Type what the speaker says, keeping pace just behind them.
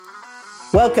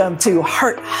Welcome to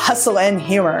Heart, Hustle, and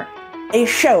Humor, a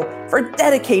show for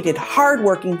dedicated,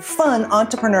 hardworking, fun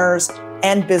entrepreneurs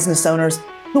and business owners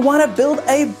who want to build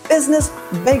a business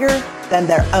bigger than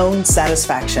their own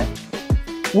satisfaction.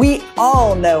 We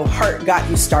all know heart got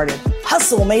you started,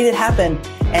 hustle made it happen,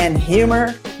 and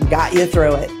humor got you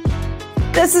through it.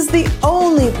 This is the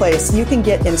only place you can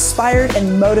get inspired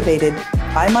and motivated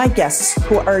by my guests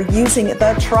who are using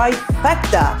the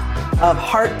trifecta of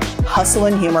heart, hustle,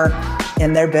 and humor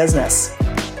in their business.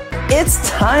 It's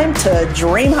time to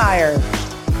dream higher.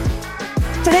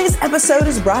 Today's episode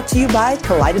is brought to you by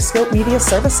Kaleidoscope Media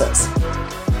Services.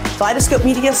 Kaleidoscope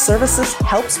Media Services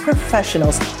helps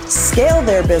professionals scale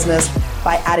their business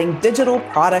by adding digital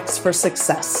products for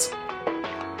success.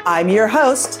 I'm your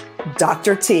host,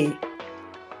 Dr. T.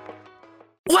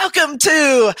 Welcome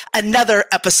to another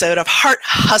episode of Heart,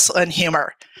 Hustle, and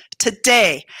Humor.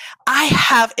 Today, I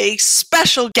have a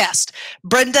special guest,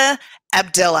 Brenda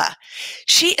Abdillah.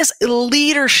 She is a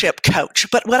leadership coach,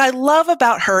 but what I love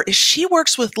about her is she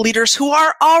works with leaders who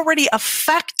are already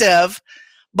effective,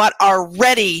 but are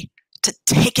ready to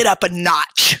take it up a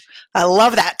notch. I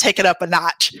love that, take it up a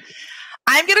notch.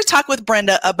 I'm going to talk with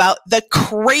Brenda about the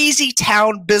crazy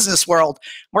town business world.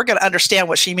 We're going to understand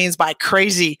what she means by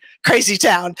crazy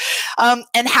town,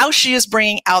 and how she is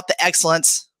bringing out the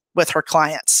excellence with her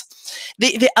clients.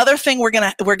 The other thing we're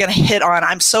gonna hit on,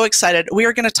 I'm so excited. We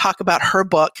are going to talk about her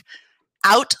book,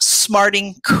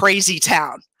 Outsmarting Crazy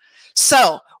Town.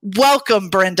 So, welcome,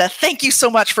 Brenda. Thank you so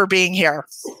much for being here.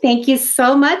 Thank you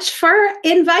so much for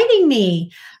inviting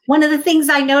me. One of the things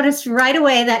I noticed right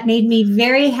away that made me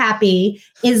very happy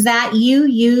is that you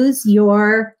use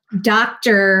your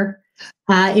doctor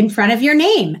in front of your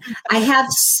name. I have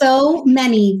so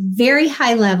many very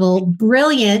high-level,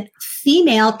 brilliant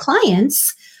female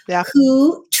clients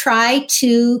who try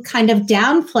to kind of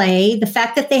downplay the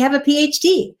fact that they have a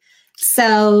PhD.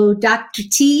 So, Dr.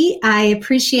 T, I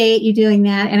appreciate you doing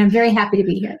that, and I'm very happy to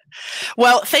be here.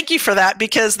 Well, thank you for that,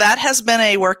 because that has been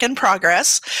a work in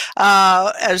progress,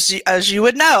 as you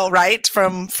would know, right,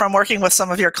 from working with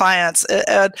some of your clients.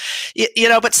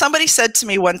 But somebody said to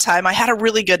me one time, I had a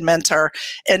really good mentor,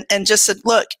 and just said,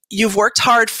 look, you've worked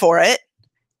hard for it,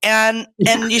 and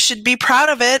you should be proud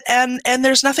of it, and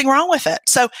there's nothing wrong with it.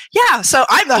 So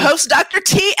I'm the host, Dr.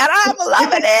 T, and I'm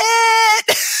loving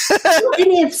it.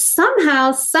 And if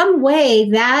somehow, some way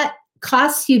that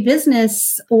costs you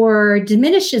business or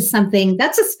diminishes something,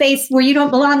 that's a space where you don't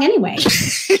belong anyway.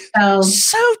 So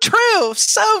true.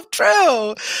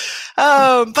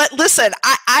 But listen,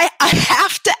 I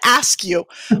have to ask you,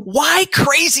 why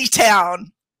Crazy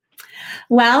Town?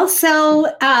 Well,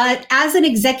 so as an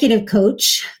executive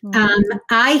coach,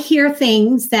 I hear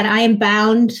things that I am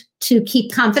bound to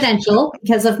keep confidential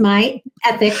because of my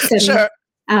ethics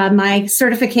and my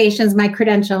certifications, my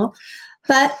credential.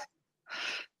 But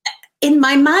in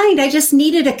my mind, I just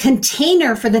needed a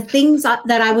container for the things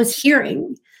that I was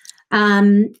hearing.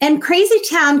 And Crazy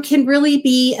Town can really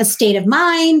be a state of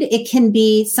mind. It can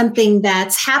be something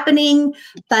that's happening.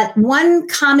 But one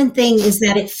common thing is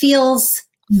that it feels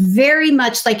very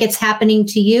much like it's happening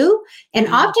to you. And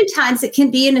oftentimes it can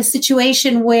be in a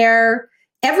situation where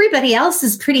everybody else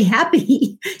is pretty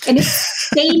happy and it's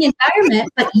a sane environment,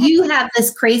 but you have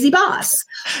this crazy boss,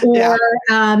 or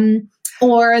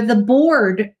the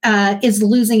board is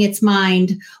losing its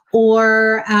mind,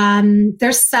 or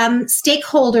there's some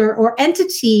stakeholder or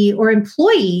entity or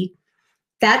employee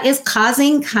that is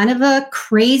causing kind of a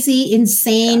crazy,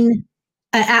 insane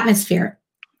atmosphere.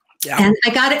 Yeah. And I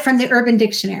got it from the Urban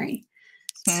Dictionary.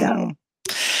 So,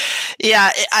 yeah,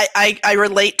 I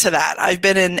relate to that. I've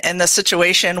been in the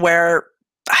situation where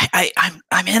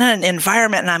I'm in an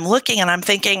environment and I'm looking and I'm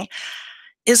thinking,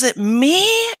 is it me,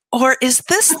 or is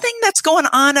this thing that's going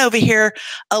on over here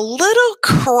a little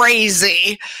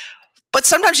crazy? But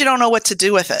sometimes you don't know what to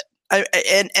do with it.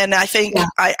 And I think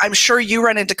I'm sure you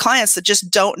run into clients that just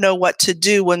don't know what to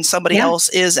do when somebody else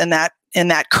is in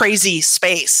that crazy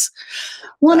space.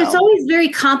 Well, and it's always very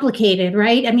complicated,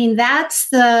 right? I mean, that's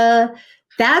the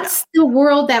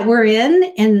world that we're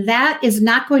in, and that is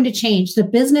not going to change. The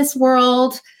business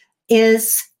world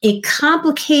is a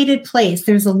complicated place.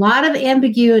 There's a lot of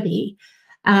ambiguity.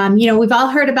 We've all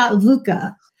heard about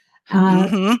VUCA,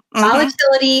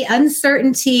 volatility,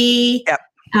 uncertainty,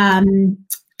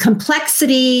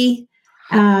 complexity,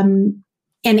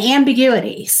 and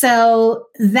ambiguity. So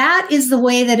that is the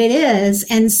way that it is.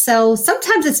 And so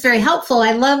sometimes it's very helpful.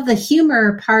 I love the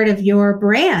humor part of your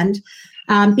brand,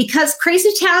 because Crazy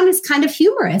Town is kind of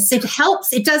humorous. It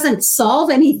helps. It doesn't solve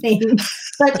anything,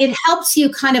 but it helps you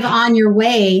kind of on your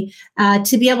way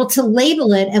to be able to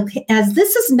label it as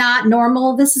this is not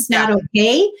normal. This is not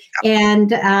okay.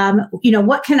 And,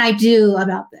 what can I do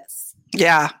about this?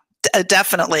 Yeah,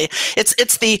 definitely.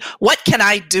 It's the, what can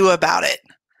I do about it?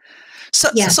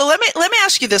 So let me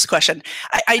ask you this question.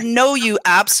 I know you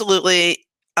absolutely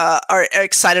are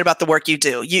excited about the work you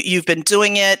do. You've been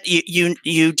doing it.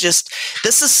 You just,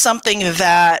 this is something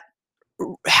that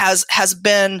has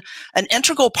been an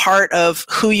integral part of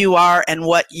who you are and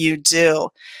what you do.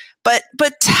 But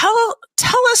tell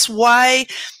us why,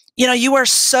 you are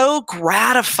so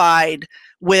gratified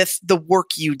with the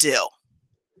work you do.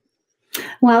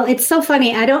 Well, it's so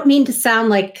funny. I don't mean to sound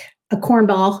like a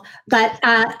cornball, but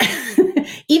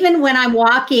even when I'm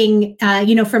walking,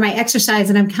 for my exercise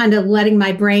and I'm kind of letting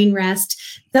my brain rest,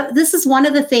 this is one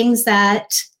of the things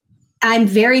that I'm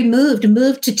very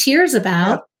moved to tears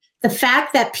about. The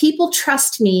fact that people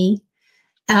trust me.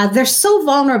 They're so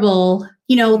vulnerable.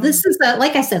 This is,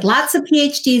 like I said, lots of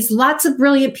PhDs, lots of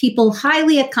brilliant people,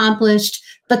 highly accomplished,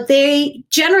 but they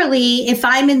generally, if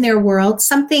I'm in their world,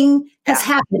 something has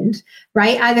happened,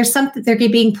 right? Either something they're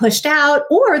being pushed out,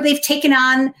 or they've taken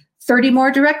on 30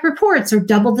 more direct reports, or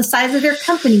doubled the size of their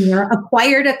company, or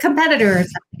acquired a competitor, or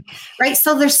something, right?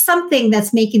 So there's something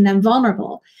that's making them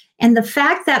vulnerable. And the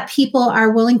fact that people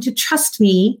are willing to trust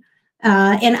me,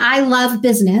 and I love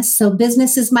business. So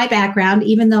business is my background,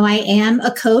 even though I am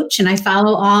a coach and I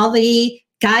follow all the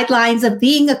guidelines of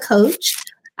being a coach.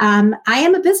 I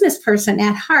am a business person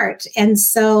at heart. And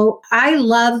so I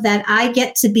love that I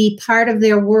get to be part of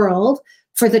their world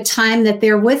for the time that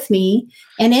they're with me.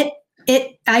 And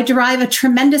I derive a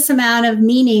tremendous amount of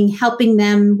meaning helping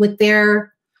them with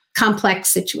their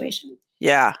complex situation.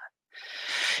 Yeah.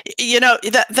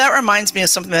 That reminds me of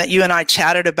something that you and I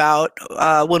chatted about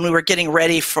when we were getting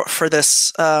ready for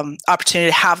this opportunity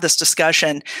to have this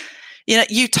discussion.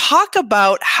 You talk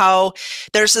about how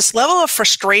there's this level of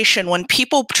frustration when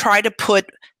people try to put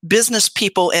business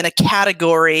people in a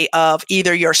category of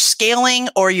either you're scaling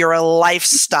or you're a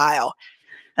lifestyle.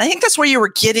 And I think that's where you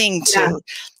were getting to. Yeah.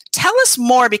 Tell us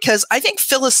more, because I think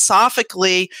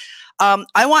philosophically,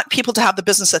 I want people to have the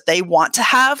business that they want to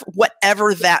have,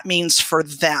 whatever that means for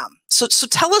them. So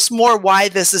tell us more why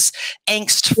this is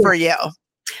angst for you.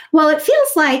 Well, it feels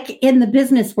like in the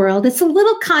business world, it's a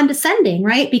little condescending,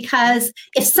 right? Because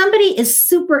if somebody is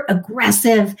super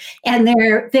aggressive and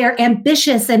they're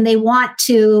ambitious and they want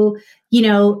to,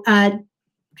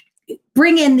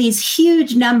 bring in these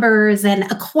huge numbers and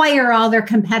acquire all their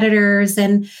competitors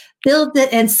and build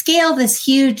it and scale this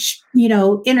huge,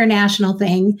 international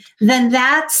thing, then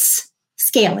that's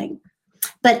scaling.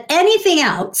 But anything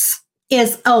else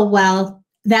is,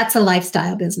 that's a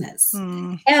lifestyle business.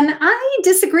 And I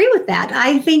disagree with that.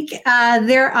 I think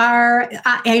there are,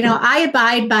 I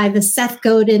abide by the Seth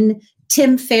Godin,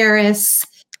 Tim Ferriss,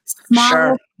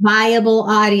 small, viable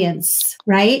audience,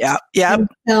 right? Yeah.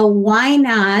 So why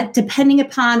not, depending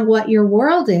upon what your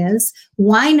world is,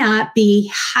 why not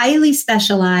be highly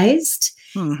specialized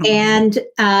and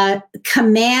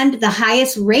command the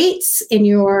highest rates in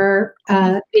your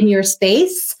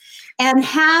space and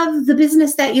have the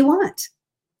business that you want?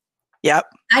 Yep.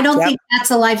 I don't think that's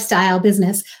a lifestyle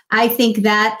business. I think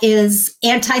that is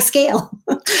anti-scale.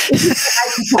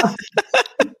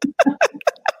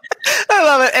 I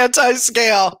love it.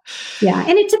 Anti-scale. Yeah.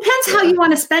 And it depends how you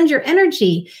want to spend your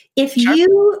energy. If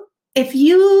your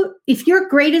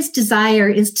greatest desire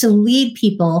is to lead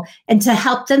people and to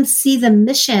help them see the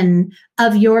mission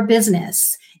of your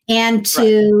business and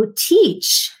to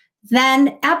teach,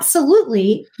 then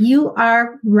absolutely you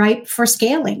are ripe for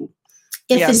scaling.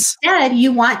 If instead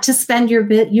you want to spend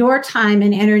your time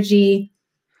and energy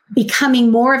becoming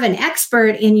more of an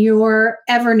expert in your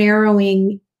ever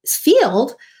narrowing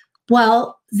field,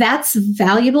 well, that's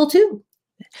valuable too,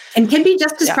 and can be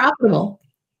just as profitable.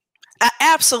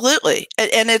 Absolutely.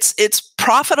 And it's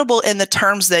profitable in the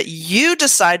terms that you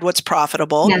decide what's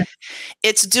profitable. Yes.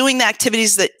 It's doing the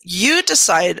activities that you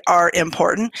decide are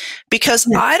important, because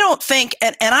I don't think,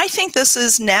 and I think this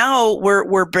is now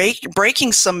we're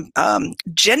breaking some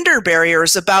gender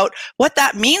barriers about what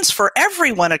that means for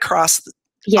everyone across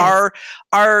our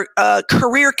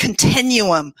career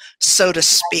continuum, so to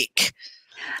speak.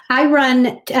 I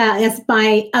run, as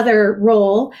my other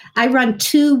role, I run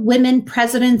 2 women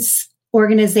presidents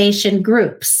organization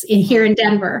groups here in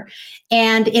Denver.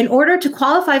 And in order to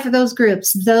qualify for those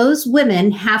groups, those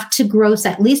women have to gross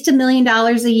at least $1 million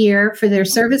a year for their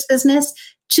service business,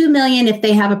 $2 million if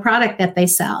they have a product that they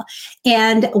sell.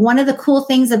 And one of the cool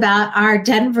things about our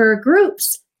Denver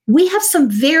groups, we have some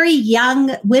very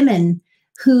young women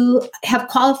who have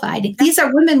qualified. These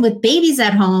are women with babies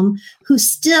at home who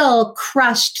still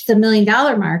crushed the $1 million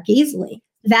mark easily.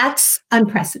 That's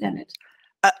unprecedented.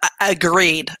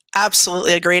 Agreed.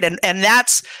 Absolutely agreed. And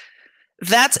that's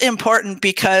important,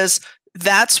 because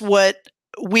that's what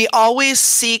we always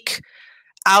seek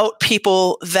out,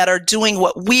 people that are doing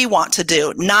what we want to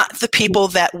do, not the people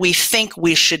that we think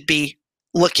we should be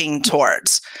looking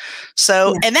towards.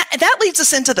 So, and that leads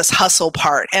us into this hustle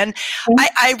part. And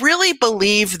I really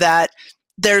believe that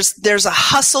there's a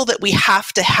hustle that we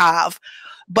have to have,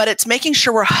 but it's making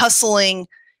sure we're hustling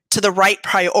to the right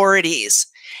priorities.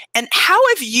 And how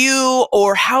do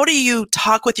you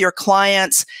talk with your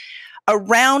clients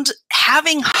around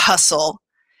having hustle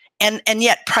and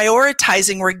yet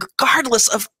prioritizing regardless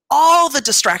of all the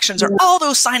distractions or all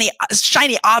those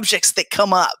shiny objects that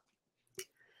come up?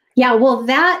 Yeah, well,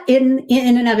 that in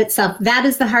and of itself, that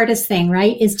is the hardest thing,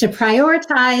 right? Is to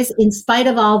prioritize in spite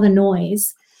of all the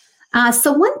noise.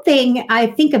 So one thing I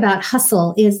think about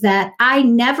hustle is that I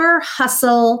never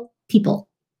hustle people,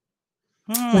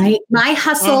 right? My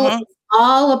hustle is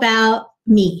all about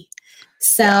me.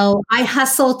 So I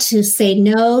hustle to say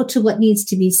no to what needs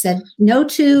to be said no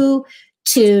to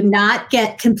not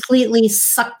get completely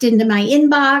sucked into my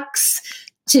inbox,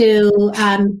 to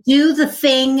do the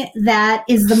thing that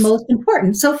is the most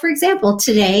important. So, for example,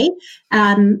 today,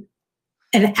 an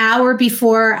hour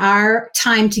before our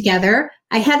time together,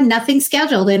 I had nothing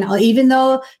scheduled. And even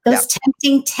though those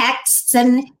tempting texts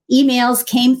and emails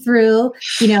came through,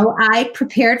 I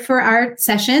prepared for our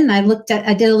session. I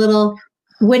did a little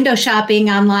window shopping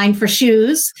online for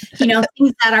shoes, things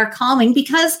that are calming,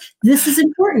 because this is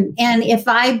important. And if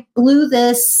I blew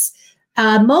this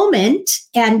moment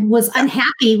and was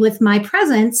unhappy with my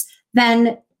presence,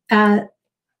 then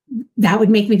that would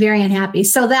make me very unhappy.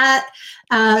 So that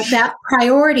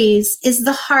priorities is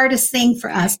the hardest thing for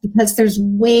us, because there's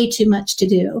way too much to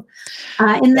do.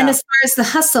 And then as far as the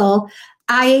hustle,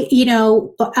 I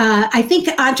think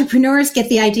entrepreneurs get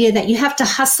the idea that you have to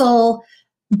hustle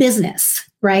business,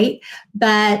 right?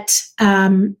 But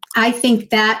I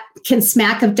think that can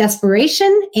smack of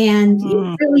desperation, and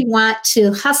you really want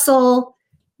to hustle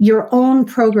your own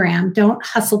program. Don't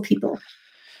hustle people.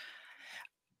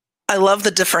 I love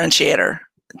the differentiator.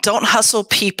 Don't hustle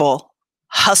people,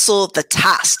 hustle the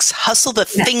tasks, hustle the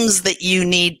things that you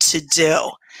need to do.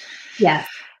 Yeah.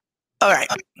 All right.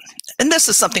 And this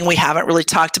is something we haven't really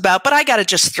talked about, but I got to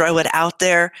just throw it out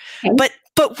there. Okay.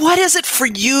 But what is it for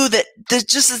you that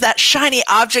just is that shiny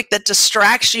object that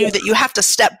distracts you, that you have to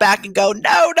step back and go,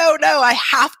 no, I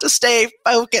have to stay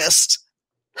focused?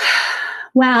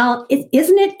 Well,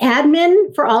 isn't it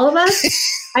admin for all of us?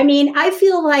 I mean, I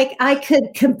feel like I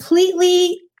could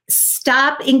completely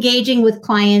stop engaging with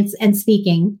clients and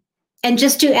speaking and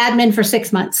just do admin for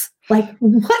 6 months. Like,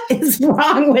 what is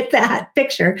wrong with that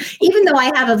picture? Even though I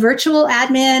have a virtual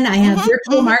admin, I have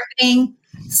virtual marketing,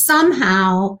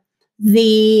 somehow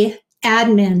the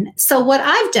admin. So what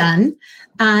I've done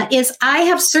is I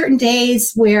have certain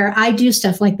days where I do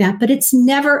stuff like that, but it's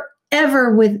never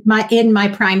ever in my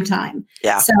prime time.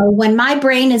 Yeah. So when my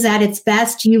brain is at its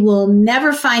best, you will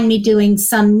never find me doing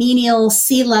some menial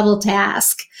C-level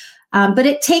task. But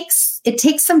it takes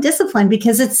some discipline,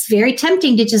 because it's very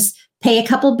tempting to just pay a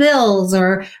couple bills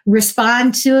or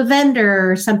respond to a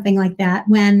vendor or something like that,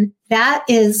 when that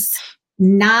is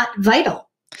not vital.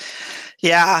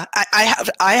 Yeah,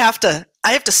 I have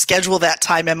to schedule that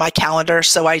time in my calendar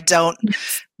so I don't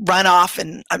run off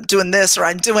and I'm doing this or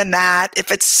I'm doing that.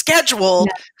 If it's scheduled,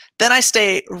 then I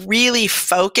stay really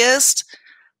focused.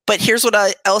 But here's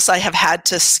what else I have had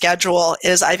to schedule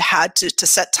is I've had to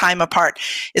set time apart,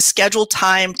 is schedule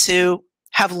time to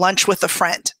have lunch with a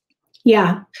friend.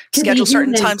 Yeah. Schedule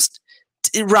certain times,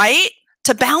 right?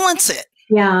 To balance it.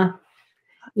 Yeah.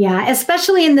 Yeah.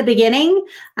 Especially in the beginning,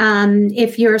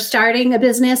 if you're starting a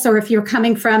business or if you're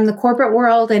coming from the corporate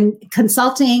world and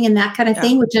consulting and that kind of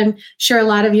thing, which I'm sure a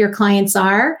lot of your clients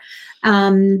are,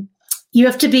 you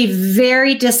have to be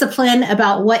very disciplined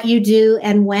about what you do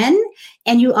and when.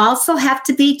 And you also have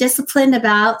to be disciplined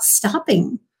about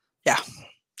stopping. Yeah.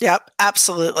 Yep.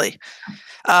 Absolutely.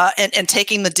 And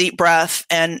taking the deep breath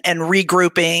and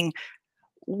regrouping.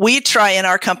 We try in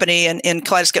our company and in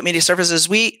Kaleidoscope Media Services,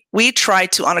 we try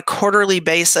to, on a quarterly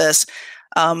basis,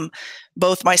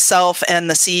 both myself and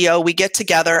the CEO, we get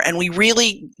together and we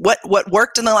really, what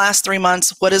worked in the last 3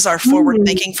 months, what is our forward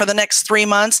thinking for the next 3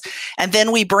 months? And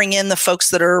then we bring in the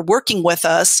folks that are working with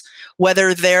us,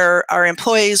 whether they're our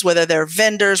employees, whether they're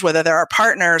vendors, whether they're our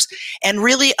partners, and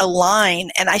really align.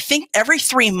 And I think every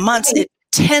 3 months, it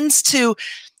tends to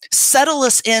settle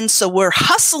us in so we're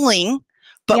hustling,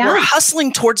 but we're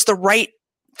hustling towards the right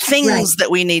things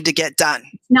that we need to get done.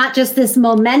 Not just this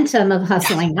momentum of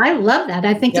hustling. I love that.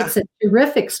 I think it's a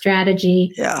terrific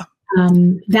strategy. Yeah.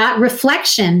 That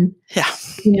reflection. Yeah.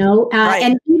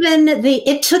 And even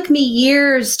it took me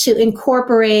years to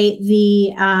incorporate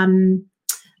the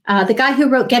guy who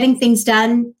wrote Getting Things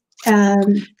Done,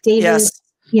 David. Yes.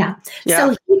 Yeah.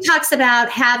 So he talks about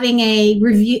having a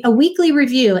weekly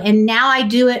review, and now I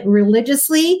do it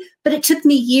religiously, but it took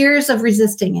me years of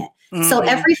resisting it. Mm-hmm. So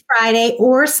every Friday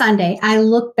or Sunday, I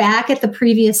look back at the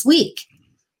previous week.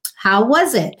 How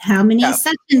was it? How many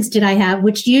sessions did I have?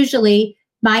 Which usually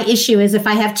my issue is if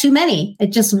I have too many,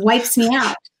 it just wipes me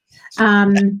out.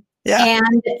 And,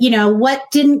 what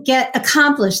didn't get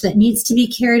accomplished that needs to be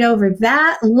carried over,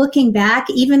 that looking back,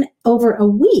 even over a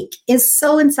week, is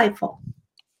so insightful.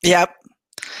 Yep.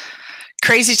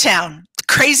 Crazy town,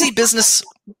 crazy business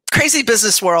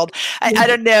world. I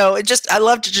don't know. I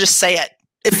love to just say it.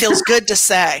 It feels good to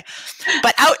say,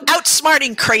 but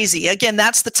outsmarting crazy. Again,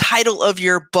 that's the title of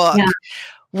your book. Yeah.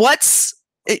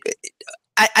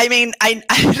 I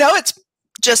know it's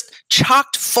just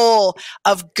chocked full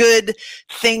of good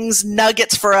things,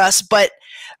 nuggets for us, but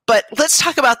let's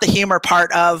talk about the humor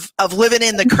part of living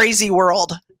in the crazy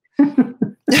world.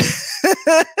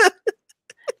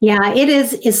 Yeah, it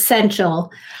is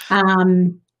essential.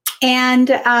 The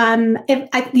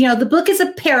book is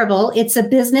a parable. It's a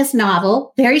business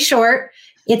novel, very short.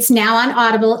 It's now on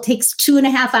Audible. It takes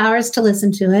 2.5 hours to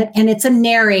listen to it. And it's a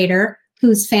narrator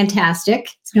who's fantastic.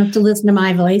 So you don't have to listen to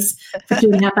my voice for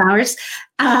 2.5 hours.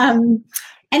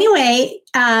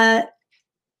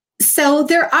 So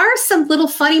there are some little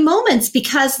funny moments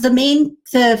because the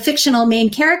fictional main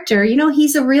character,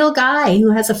 he's a real guy who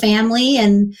has a family,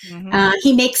 and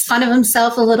he makes fun of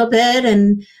himself a little bit.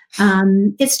 And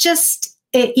it's just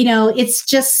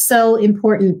so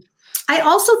important. I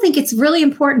also think it's really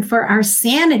important for our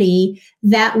sanity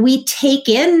that we take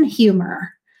in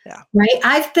humor. Yeah. Right.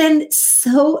 I've been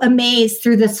so amazed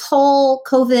through this whole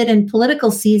COVID and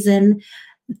political season,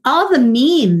 all the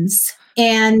memes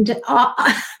and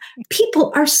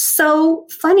people are so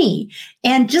funny,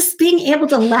 and just being able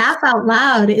to laugh out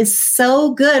loud is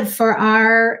so good for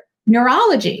our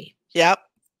neurology. Yep.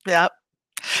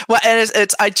 Well, and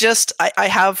I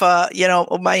have, I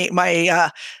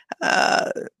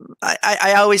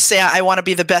always say I want to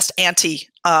be the best auntie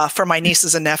for my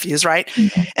nieces and nephews, right?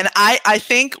 Mm-hmm. And I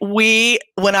think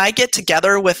when I get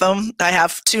together with them, I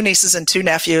have 2 nieces and 2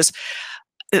 nephews.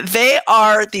 They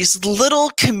are these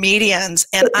little comedians,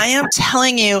 and I am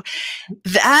telling you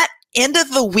that end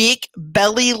of the week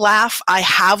belly laugh I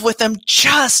have with them,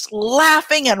 just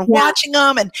laughing and watching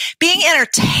them and being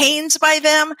entertained by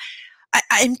them.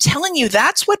 I'm telling you,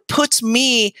 that's what puts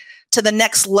me to the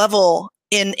next level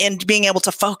in being able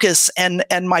to focus and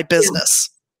my business.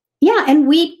 Yeah, and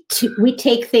we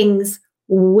take things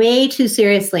way too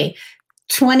seriously.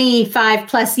 25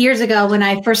 plus years ago, when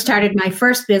I first started my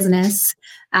first business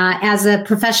as a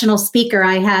professional speaker,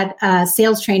 I had a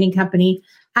sales training company.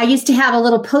 I used to have a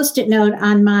little Post-it note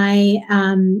on my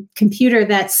computer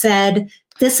that said,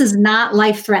 "This is not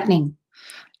life-threatening."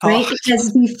 Right?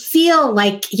 Because you feel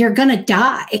like you're going to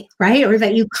die, right? Or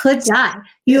that you could die.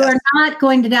 You are not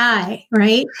going to die,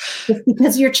 right? It's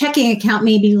because your checking account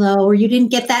may be low, or you didn't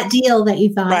get that deal that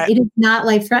you thought. Right. It is not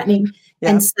life-threatening.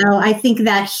 Yeah. And so I think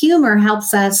that humor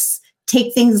helps us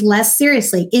take things less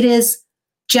seriously. It is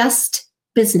just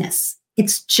business.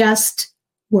 It's just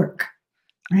work,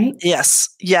 right? Yes,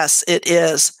 it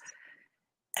is.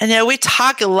 And we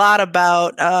talk a lot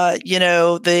about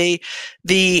the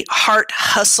heart,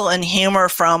 hustle, and humor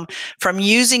from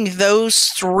using those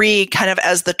 3 kind of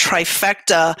as the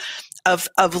trifecta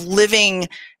of living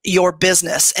your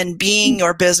business and being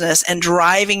your business and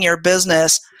driving your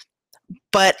business.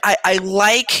 But I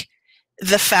like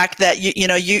the fact that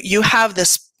you have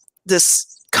this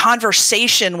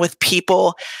conversation with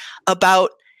people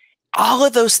about all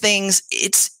of those things.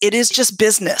 It is just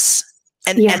business.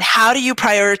 And how do you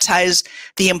prioritize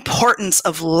the importance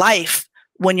of life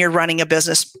when you're running a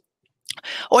business,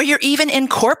 or you're even in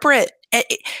corporate?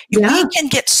 We can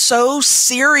get so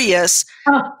serious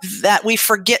that we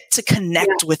forget to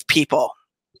connect with people.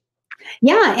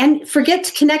 Yeah, and forget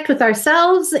to connect with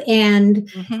ourselves, and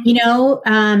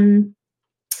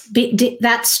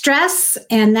that stress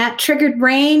and that triggered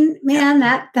brain, man.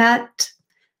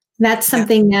 That's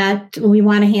something that we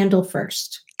want to handle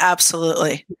first.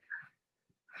 Absolutely.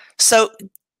 So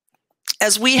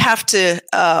as we have to,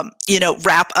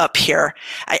 wrap up here,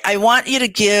 I want you to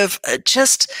give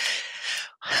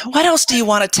what else do you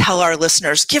want to tell our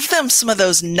listeners? Give them some of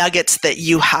those nuggets that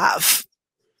you have.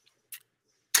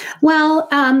 Well,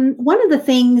 one of the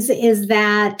things is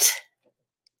that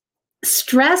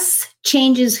stress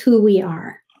changes who we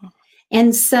are.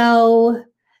 And so,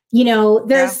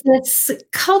 there's this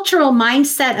cultural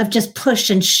mindset of just push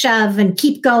and shove and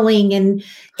keep going and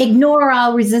ignore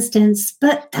all resistance,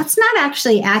 but that's not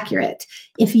actually accurate.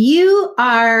 If you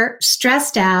are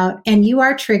stressed out and you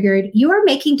are triggered, you are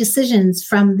making decisions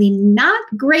from the not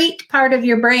great part of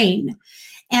your brain.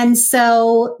 And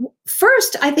so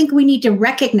first, I think we need to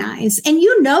recognize, and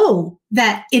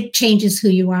that it changes who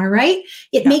you are, right?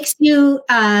 It makes you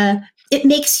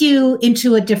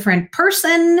into a different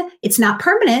person. It's not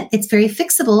permanent. It's very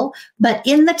fixable. But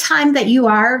in the time that you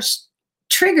are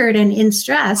triggered and in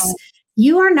stress,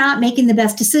 you are not making the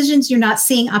best decisions. You're not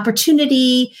seeing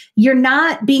opportunity. You're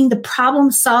not being the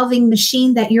problem-solving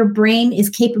machine that your brain is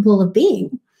capable of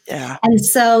being. Yeah. And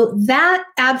so that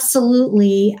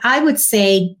absolutely, I would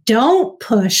say, don't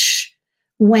push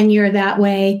when you're that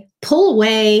way. Pull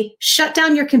away, shut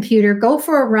down your computer, go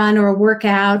for a run or a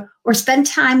workout, or spend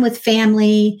time with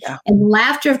family and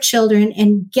laughter of children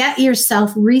and get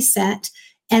yourself reset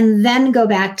and then go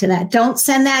back to that. Don't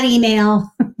send that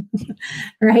email,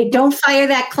 right? Don't fire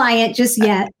that client just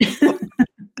yet.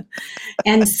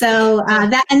 And so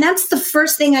that's the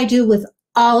first thing I do with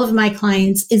all of my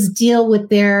clients is deal with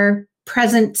their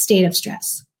present state of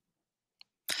stress.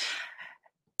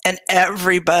 And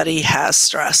everybody has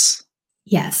stress.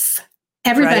 Yes.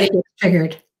 Everybody gets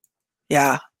triggered.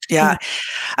 Yeah. Yeah.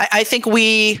 I think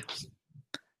we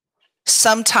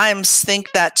sometimes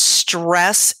think that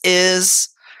stress is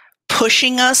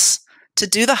pushing us to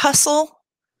do the hustle,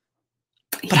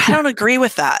 but I don't agree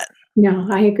with that. No,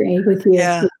 I agree with you.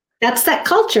 Yeah. That's that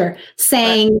culture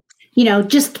saying,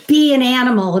 just be an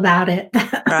animal about it.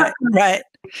 Right.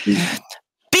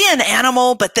 Be an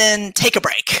animal, but then take a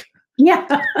break. Yeah.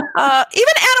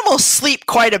 Even animals sleep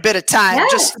quite a bit of time.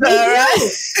 Yes, they do.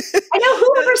 I know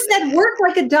whoever said work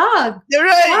like a dog. You're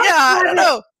right. I don't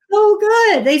know. So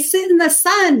good. They sit in the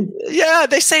sun. Yeah.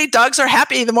 They say dogs are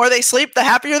happy. The more they sleep, the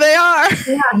happier they are.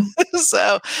 Yeah.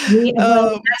 So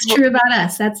that's true about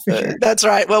us. That's for sure. That's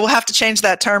right. Well, we'll have to change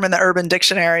that term in the Urban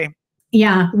Dictionary.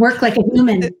 Yeah. Work like a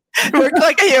human. Work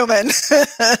like a human.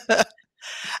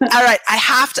 All right.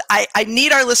 I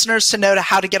need our listeners to know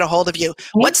how to get a hold of you.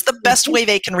 What's the best way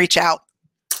they can reach out?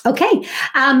 Okay.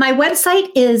 My website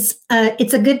is,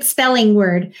 it's a good spelling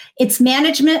word. It's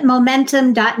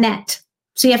managementmomentum.net.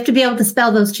 So you have to be able to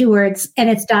spell those two words, and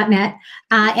it's .net.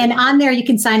 And on there, you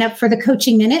can sign up for the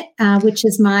Coaching Minute, which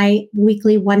is my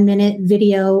weekly 1-minute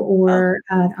video or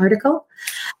article.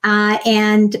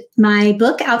 And my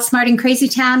book, Outsmarting Crazy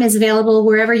Town, is available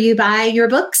wherever you buy your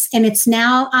books, and it's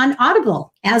now on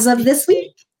Audible as of this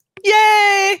week.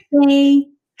 Yay! Yay.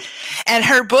 And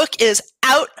her book is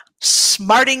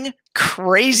Outsmarting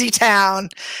Crazy Town.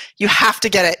 You have to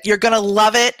get it. You're going to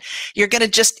love it. You're going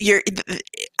to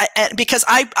because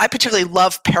I particularly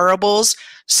love parables.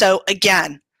 So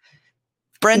again,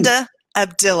 Brenda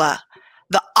Abdillah,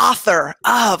 the author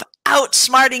of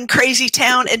Outsmarting Crazy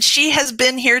Town, and she has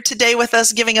been here today with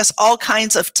us, giving us all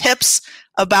kinds of tips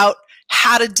about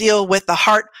how to deal with the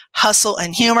heart, hustle,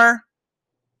 and humor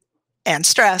and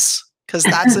stress, because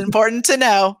that's important to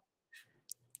know.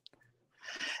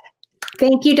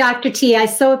 Thank you, Dr. T. I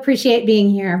so appreciate being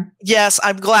here. Yes,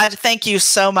 I'm glad. Thank you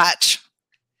so much.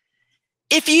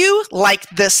 If you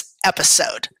liked this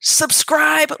episode,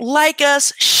 subscribe, like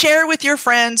us, share with your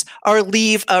friends, or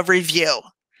leave a review.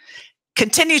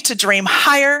 Continue to dream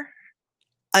higher.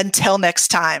 Until next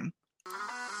time.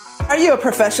 Are you a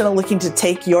professional looking to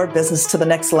take your business to the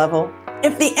next level?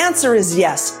 If the answer is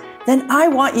yes, then I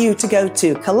want you to go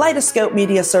to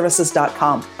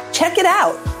kaleidoscopemediaservices.com. Check it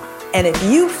out. And if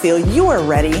you feel you are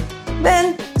ready,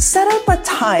 then set up a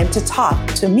time to talk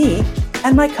to me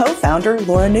and my co-founder,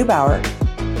 Laura Neubauer.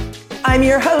 I'm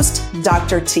your host,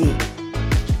 Dr. T.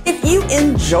 If you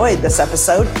enjoyed this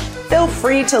episode, feel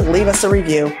free to leave us a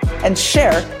review and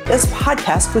share this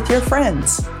podcast with your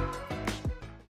friends.